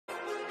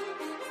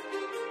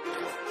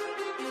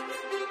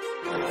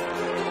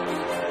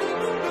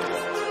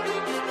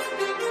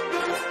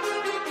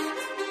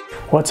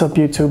What's up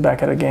YouTube,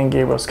 back at it again,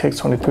 Gabriel's Kicks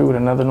 23 with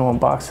another new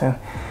unboxing.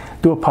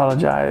 Do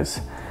apologize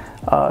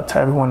to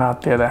everyone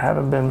out there that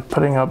haven't been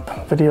putting up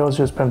videos,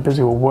 just been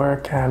busy with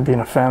work and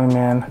being a family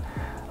man.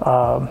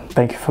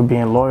 Thank you for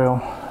being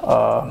loyal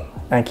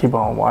and keep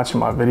on watching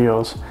my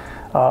videos.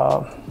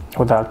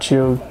 Without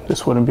you,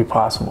 this wouldn't be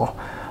possible.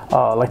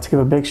 I'd like to give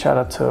a big shout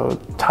out to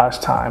Tosh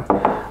Time.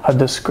 Her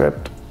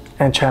Descript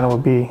and channel will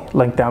be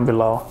linked down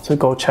below, so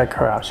go check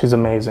her out. She's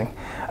amazing.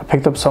 I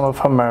picked up some of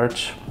her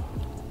merch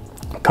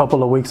a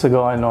couple of weeks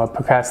ago. I know I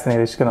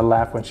procrastinated. She's gonna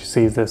laugh when she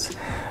sees this,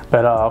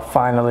 but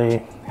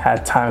finally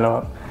had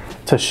time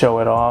to show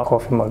it off.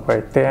 Coffee mug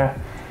right there.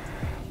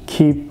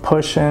 Keep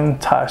pushing,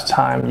 Tosh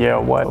Time. Yeah,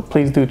 what?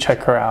 Please do check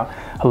her out.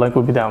 Her link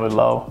will be down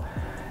below.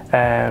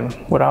 And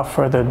without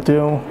further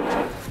ado,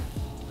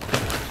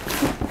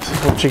 this is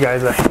what you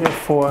guys are here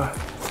for.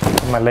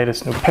 My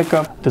latest new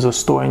pickup. There's a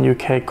store in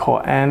UK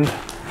called end.clothing.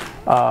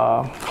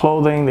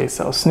 They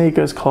sell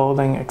sneakers,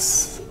 clothing,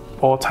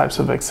 all types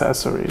of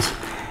accessories.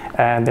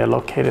 And they're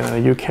located in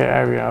the UK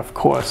area, of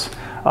course.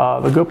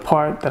 The good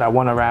part that I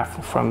won a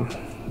raffle from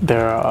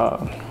their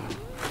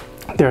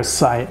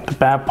site. The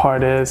bad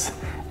part is,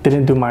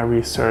 didn't do my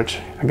research.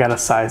 I got a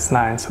size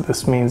 9, so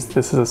this means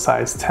this is a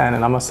size 10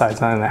 and I'm a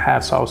size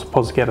 9.5, so I was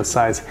supposed to get a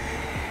size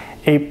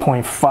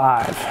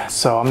 8.5.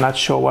 So I'm not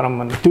sure what I'm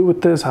gonna do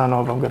with this. I don't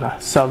know if I'm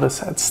gonna sell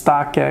this at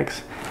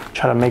StockX,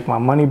 try to make my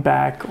money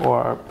back,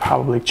 or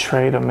probably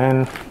trade them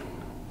in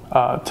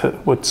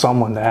with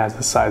someone that has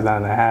a size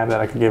 9.5 that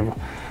I could give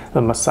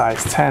them a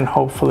size 10,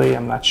 hopefully.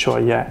 I'm not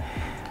sure yet.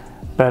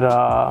 But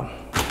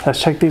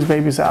let's check these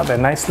babies out. They're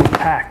nicely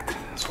packed.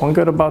 It's one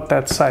good about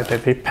that site,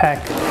 that they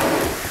pack.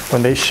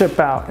 When they ship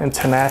out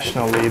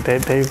internationally, they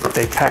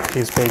pack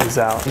these babies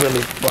out.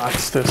 Really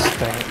box this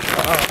thing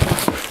up.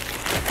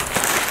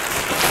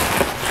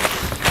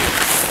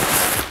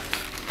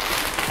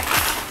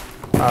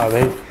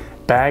 They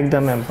bagged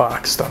them and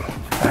boxed them.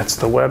 That's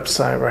the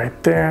website right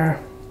there.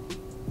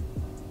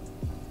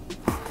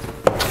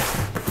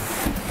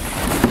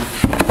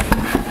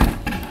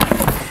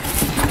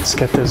 Let's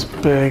get this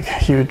big,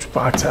 huge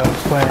box out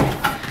of the way.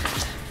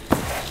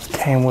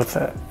 Came with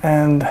an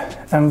end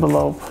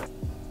envelope.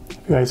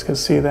 You guys can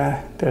see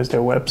that. There's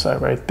their website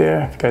right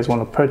there if you guys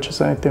want to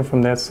purchase anything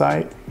from their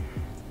site.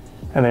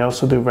 And they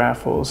also do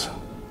raffles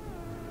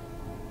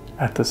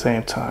at the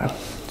same time.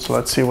 So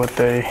let's see what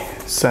they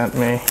sent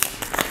me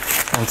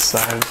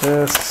inside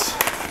this.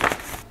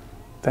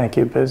 Thank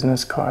you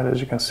business card, as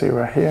you can see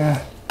right here.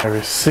 A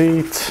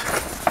receipt.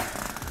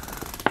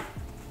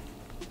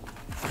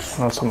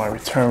 And also my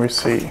return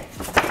receipt.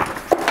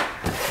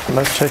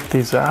 Let's check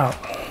these out.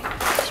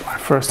 It's my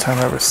first time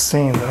ever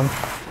seeing them.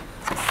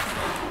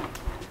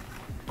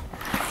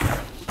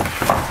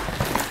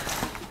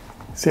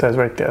 See, it says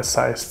right there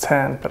size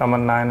 10, but I'm a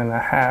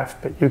 9.5,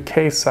 but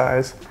UK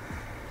size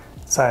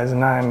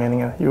 9,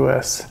 meaning a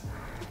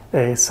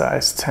USA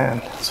size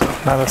 10. So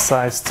not a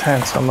size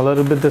 10, so I'm a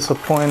little bit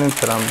disappointed,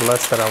 but I'm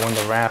blessed that I won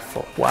the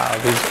raffle. Wow,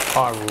 these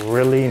are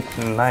really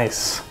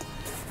nice.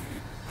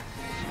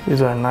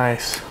 These are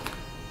nice.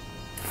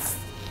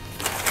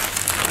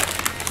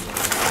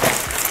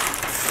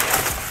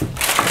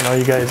 I know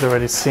you guys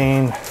already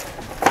seen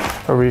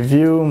a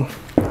review.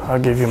 I'll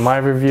give you my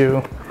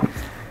review.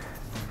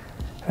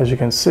 As you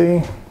can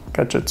see,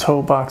 got your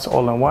toe box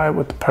all in white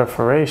with the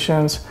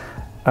perforations.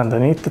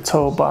 Underneath the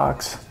toe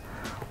box,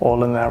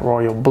 all in that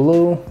royal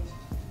blue.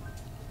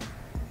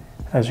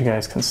 As you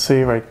guys can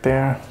see right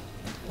there,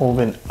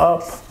 moving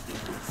up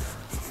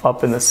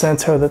in the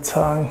center of the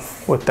tongue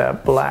with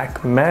that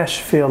black mesh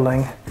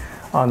feeling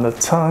on the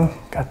tongue.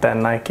 Got that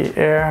Nike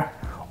Air,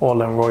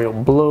 all in royal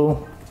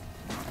blue.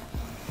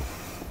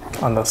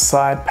 On the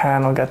side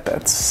panel, got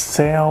that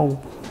sail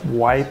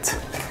white.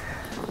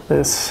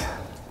 This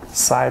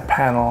side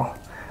panel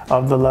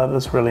of the leather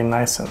is really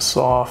nice and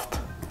soft.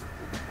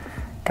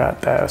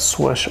 Got that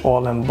swoosh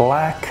all in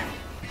black.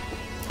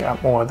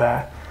 Got more of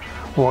that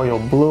royal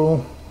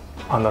blue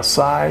on the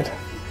side.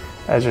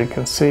 As you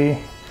can see,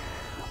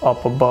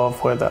 up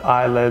above where the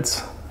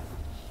eyelids,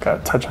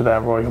 got a touch of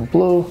that royal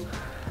blue.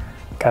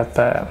 Got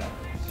that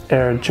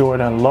Air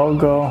Jordan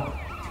logo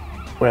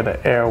where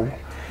the air,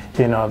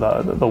 you know,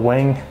 the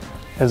wing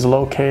is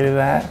located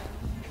at.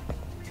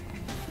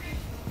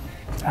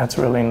 That's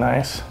really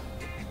nice.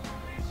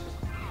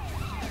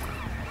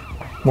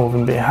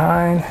 Moving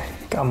behind,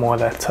 got more of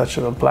that touch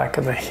of the black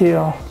of the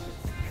heel,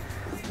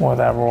 more of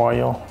that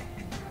royal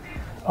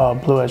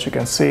blue, as you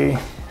can see,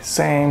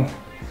 same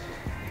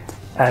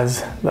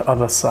as the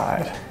other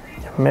side.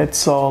 Your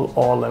midsole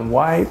all in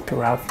white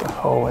throughout the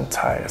whole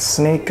entire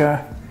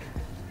sneaker.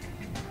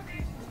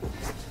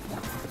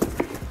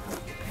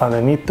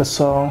 Underneath the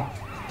sole,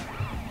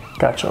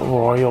 got your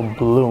royal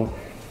blue.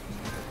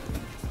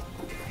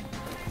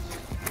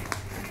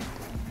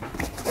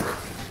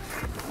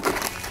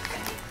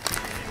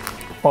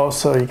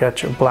 Also, you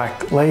got your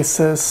black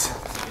laces,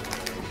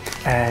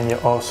 and you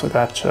also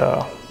got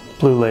your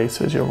blue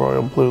laces, your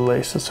royal blue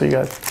laces. So you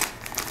got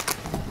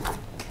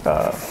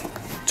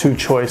two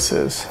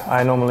choices.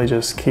 I normally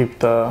just keep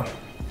the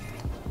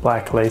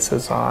black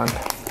laces on.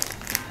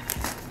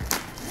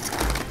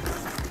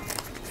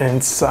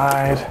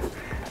 Inside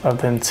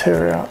of the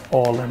interior,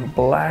 all in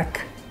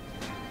black.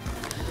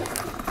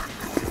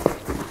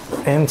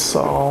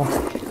 Insole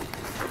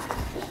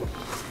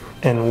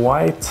in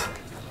white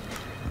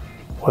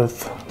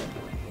with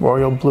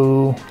royal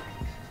blue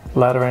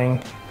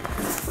lettering,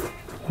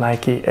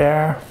 Nike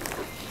Air.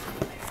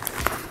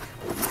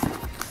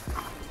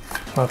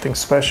 Nothing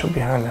special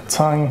behind the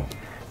tongue,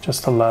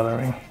 just the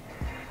lettering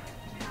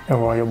in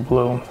royal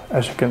blue,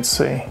 as you can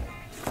see.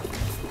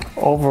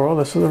 Overall,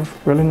 this is a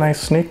really nice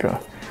sneaker.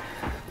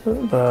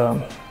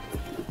 The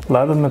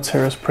leather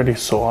material is pretty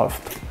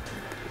soft.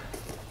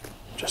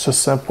 Just a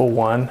simple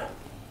one.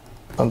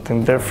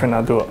 Something different,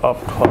 I'll do it up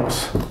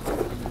close.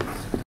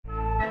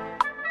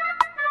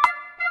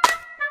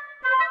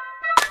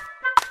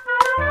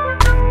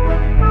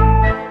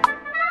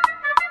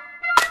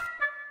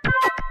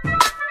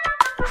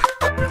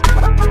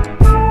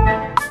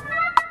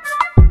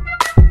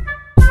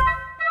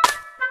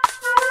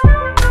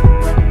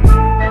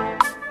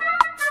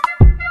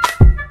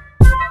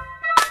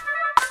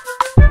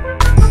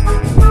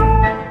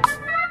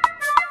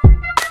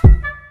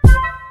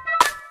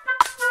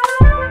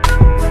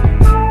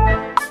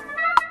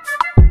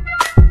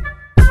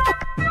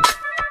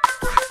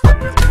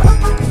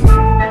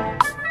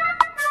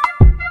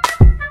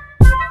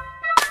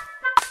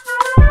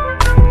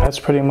 That's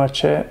pretty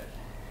much it.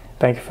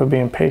 Thank you for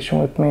being patient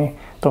with me.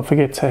 Don't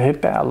forget to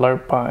hit that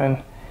alert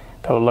button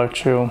that will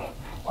alert you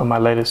when my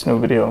latest new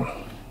video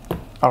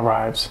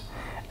arrives.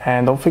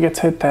 And don't forget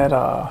to hit that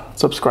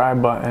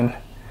subscribe button.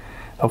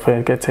 Don't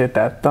forget to hit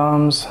that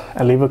thumbs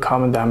and leave a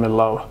comment down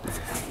below.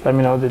 Let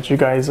me know that you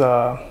guys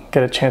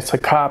get a chance to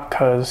cop,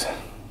 because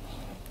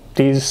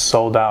these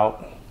sold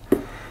out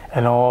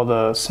and all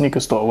the sneaker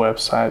store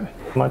website.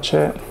 Much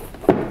it.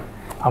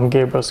 I'm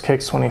Gabriel's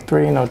Kicks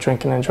 23. No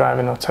drinking and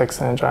driving, no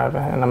texting and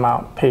driving, and I'm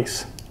out.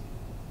 Peace.